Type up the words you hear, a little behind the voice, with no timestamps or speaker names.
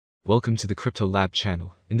Welcome to the Crypto Lab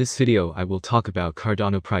channel. In this video I will talk about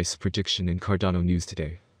Cardano price prediction and Cardano news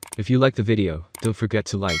today. If you like the video, don't forget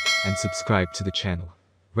to like and subscribe to the channel.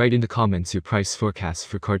 Write in the comments your price forecast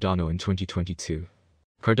for Cardano in 2022.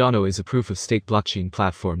 Cardano is a proof-of-stake blockchain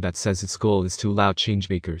platform that says its goal is to allow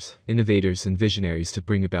changemakers, innovators and visionaries to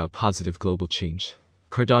bring about positive global change.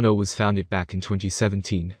 Cardano was founded back in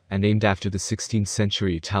 2017 and named after the 16th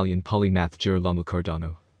century Italian polymath Girolamo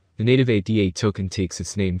Cardano. The native ADA token takes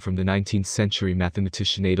its name from the 19th century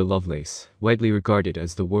mathematician Ada Lovelace, widely regarded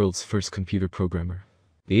as the world's first computer programmer.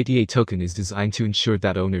 The ADA token is designed to ensure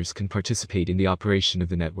that owners can participate in the operation of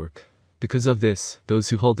the network. Because of this, those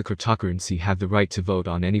who hold the cryptocurrency have the right to vote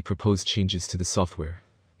on any proposed changes to the software.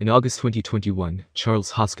 In August 2021,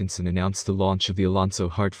 Charles Hoskinson announced the launch of the Alonso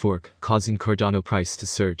hard fork, causing Cardano price to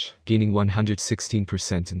surge, gaining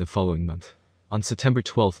 116% in the following month. On September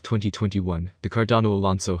 12, 2021, the Cardano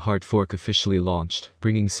Alonso hard fork officially launched,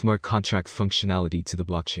 bringing smart contract functionality to the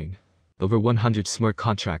blockchain. Over 100 smart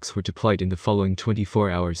contracts were deployed in the following 24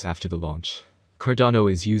 hours after the launch. Cardano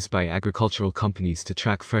is used by agricultural companies to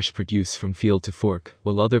track fresh produce from field to fork,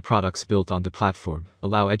 while other products built on the platform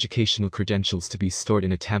allow educational credentials to be stored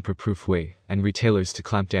in a tamper-proof way, and retailers to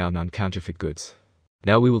clamp down on counterfeit goods.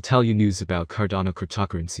 Now we will tell you news about Cardano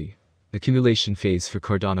cryptocurrency. The accumulation phase for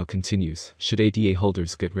Cardano continues, should ADA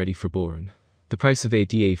holders get ready for bull run. The price of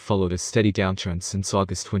ADA followed a steady downtrend since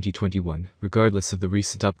August 2021, regardless of the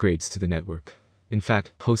recent upgrades to the network. In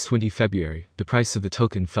fact, post-20 February, the price of the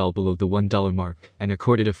token fell below the $1 mark and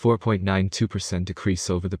recorded a 4.92% decrease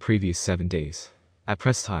over the previous 7 days. At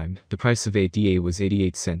press time, the price of ADA was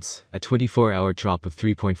 88 cents, a 24-hour drop of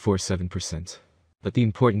 3.47%. But the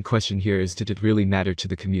important question here is, did it really matter to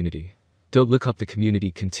the community? Don't look up, the community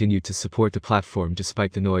continued to support the platform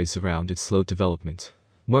despite the noise around its slow development.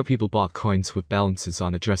 More people bought coins with balances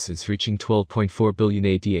on addresses reaching 12.4 billion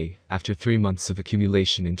ADA after 3 months of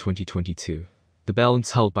accumulation in 2022. The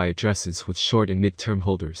balance held by addresses with short and mid-term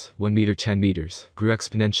holders, 1 meter 10 meters, grew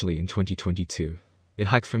exponentially in 2022. It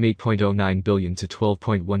hiked from 8.09 billion to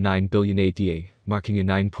 12.19 billion ADA, marking a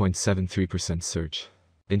 9.73% surge.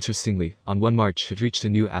 Interestingly, on 1 March it reached a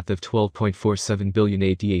new ATH of 12.47 billion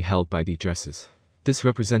ADA held by the addresses. This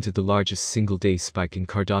represented the largest single-day spike in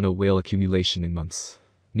Cardano whale accumulation in months.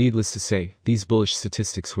 Needless to say, these bullish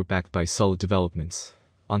statistics were backed by solid developments.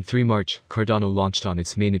 On 3 March, Cardano launched on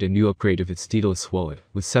its mainnet a new upgrade of its Daedalus wallet,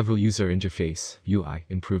 with several user interface (UI)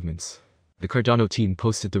 improvements. The Cardano team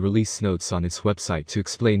posted the release notes on its website to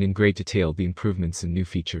explain in great detail the improvements and new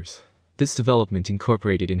features. This development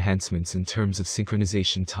incorporated enhancements in terms of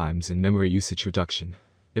synchronization times and memory usage reduction.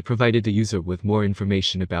 It provided the user with more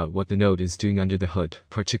information about what the node is doing under the hood,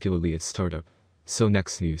 particularly its startup. So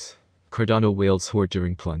next news. Cardano whales hoard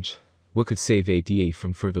during plunge. What could save ADA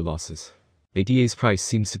from further losses? ADA's price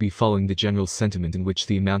seems to be following the general sentiment in which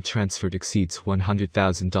the amount transferred exceeds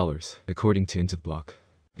 $100,000, according to Interblock.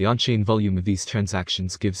 The on-chain volume of these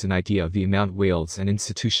transactions gives an idea of the amount whales and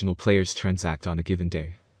institutional players transact on a given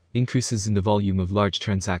day. Increases in the volume of large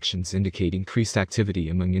transactions indicate increased activity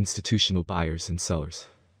among institutional buyers and sellers.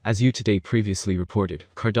 As You Today previously reported,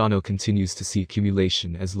 Cardano continues to see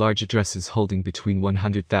accumulation as large addresses holding between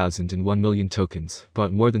 100,000 and 1 million tokens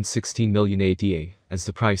bought more than 16 million ADA, as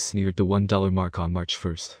the price neared the $1 mark on March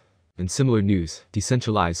 1st. In similar news,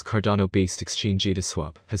 decentralized Cardano-based exchange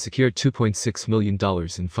AdaSwap has secured $2.6 million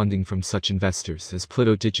in funding from such investors as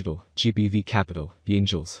Pluto Digital, GBV Capital, The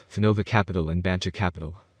Angels, Finova Capital and Banter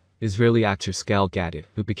Capital. Israeli actor Gal Gadot,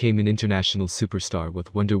 who became an international superstar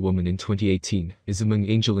with Wonder Woman in 2018, is among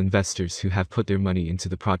angel investors who have put their money into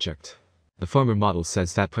the project. The former model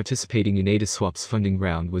says that participating in AdaSwap's funding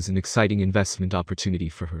round was an exciting investment opportunity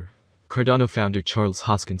for her. Cardano founder Charles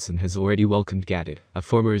Hoskinson has already welcomed Gadot, a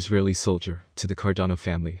former Israeli soldier, to the Cardano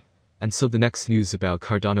family. And so the next news about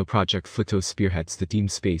Cardano project. Flicto spearheads the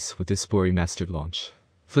DeM space with this remastered launch.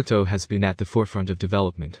 Flicto has been at the forefront of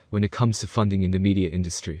development when it comes to funding in the media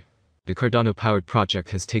industry. The Cardano-powered project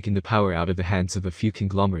has taken the power out of the hands of a few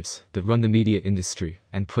conglomerates that run the media industry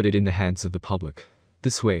and put it in the hands of the public.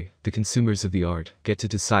 This way, the consumers of the art get to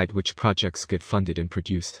decide which projects get funded and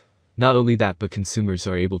produced. Not only that, but consumers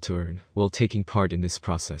are able to earn while taking part in this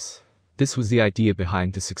process. This was the idea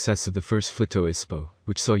behind the success of the first Flicto ISPO,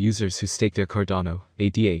 which saw users who staked their Cardano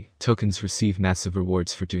ADA tokens receive massive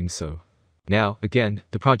rewards for doing so. Now, again,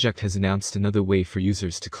 the project has announced another way for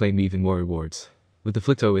users to claim even more rewards. With the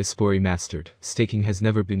Flicto ISPO remastered, staking has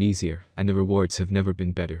never been easier, and the rewards have never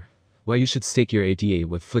been better. Why you should stake your ADA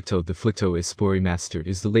with Flicto? The Flicto ISPO remastered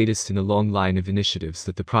is the latest in a long line of initiatives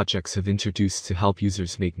that the projects have introduced to help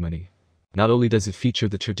users make money. Not only does it feature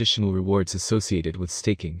the traditional rewards associated with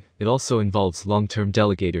staking, it also involves long-term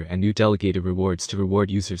delegator and new delegator rewards to reward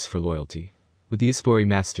users for loyalty. With the ISBORI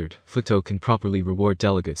mastered, Flicto can properly reward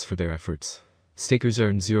delegates for their efforts. Stakers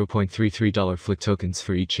earn $0.33 Flick tokens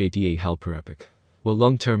for each ADA held per epoch. While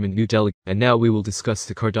long-term and new delegate. And now we will discuss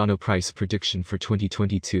the Cardano price prediction for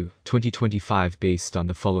 2022-2025 based on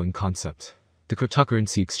the following concept. The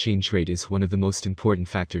cryptocurrency exchange rate is one of the most important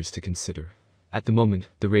factors to consider. At the moment,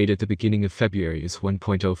 the rate at the beginning of February is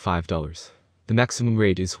 $1.05. The maximum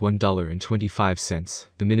rate is $1.25,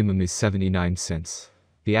 the minimum is 79 cents.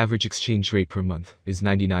 The average exchange rate per month is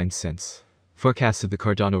 99 cents. Forecast of the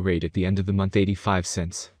Cardano rate at the end of the month 85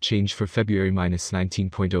 cents, change for February minus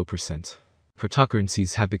 19.0%.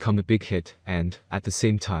 Cryptocurrencies have become a big hit and, at the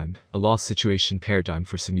same time, a loss situation paradigm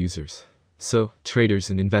for some users. So, traders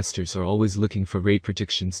and investors are always looking for rate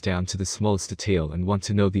predictions down to the smallest detail and want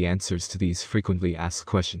to know the answers to these frequently asked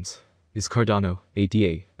questions. Is Cardano,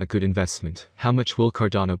 ADA, a good investment? How much will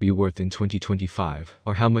Cardano be worth in 2025?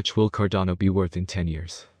 Or how much will Cardano be worth in 10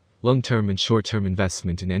 years? Long-term and short-term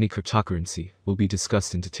investment in any cryptocurrency will be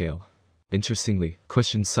discussed in detail. Interestingly,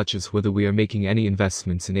 questions such as whether we are making any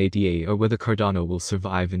investments in ADA or whether Cardano will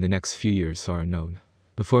survive in the next few years are unknown.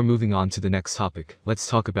 Before moving on to the next topic, let's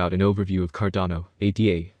talk about an overview of Cardano,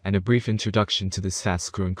 ADA, and a brief introduction to this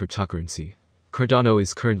fast-growing cryptocurrency. Cardano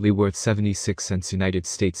is currently worth 76 cents United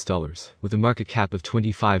States dollars, with a market cap of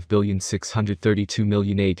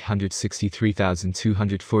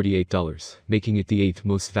 $25,632,863,248, making it the 8th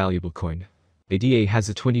most valuable coin. ADA has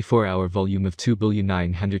a 24-hour volume of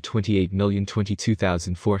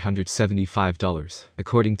 $2,928,022,475,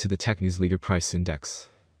 according to the TechNews Leader Price Index.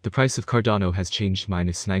 The price of Cardano has changed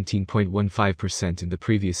minus 19.15% in the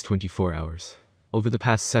previous 24 hours. Over the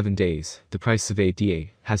past 7 days, the price of ADA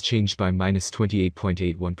has changed by minus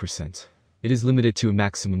 28.81%. It is limited to a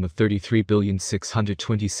maximum of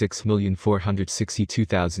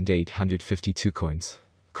 33,626,462,852 coins.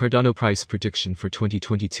 Cardano price prediction for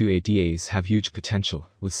 2022 ADAs have huge potential.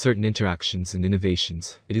 With certain interactions and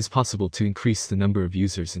innovations, it is possible to increase the number of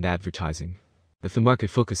users and advertising. If the market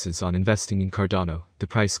focuses on investing in Cardano, the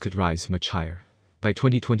price could rise much higher. By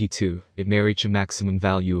 2022, it may reach a maximum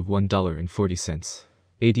value of $1.40.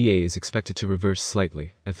 ADA is expected to reverse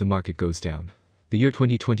slightly if the market goes down. The year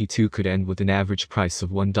 2022 could end with an average price of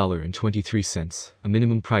 $1.23, a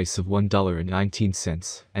minimum price of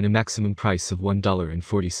 $1.19, and a maximum price of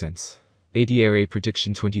 $1.40. ADA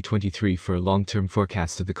prediction 2023 for a long-term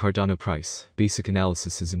forecast of the Cardano price. Basic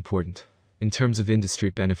analysis is important. In terms of industry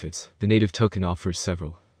benefits, the native token offers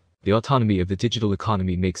several. The autonomy of the digital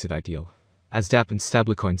economy makes it ideal. As dApp and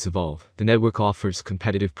stablecoins evolve, the network offers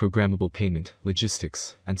competitive programmable payment,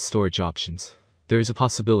 logistics, and storage options. There is a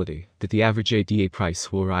possibility that the average ADA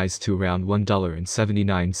price will rise to around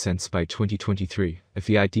 $1.79 by 2023 if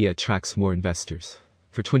the idea attracts more investors.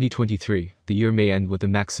 For 2023, the year may end with a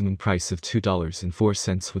maximum price of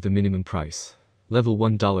 $2.04 with a minimum price level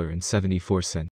 $1.74.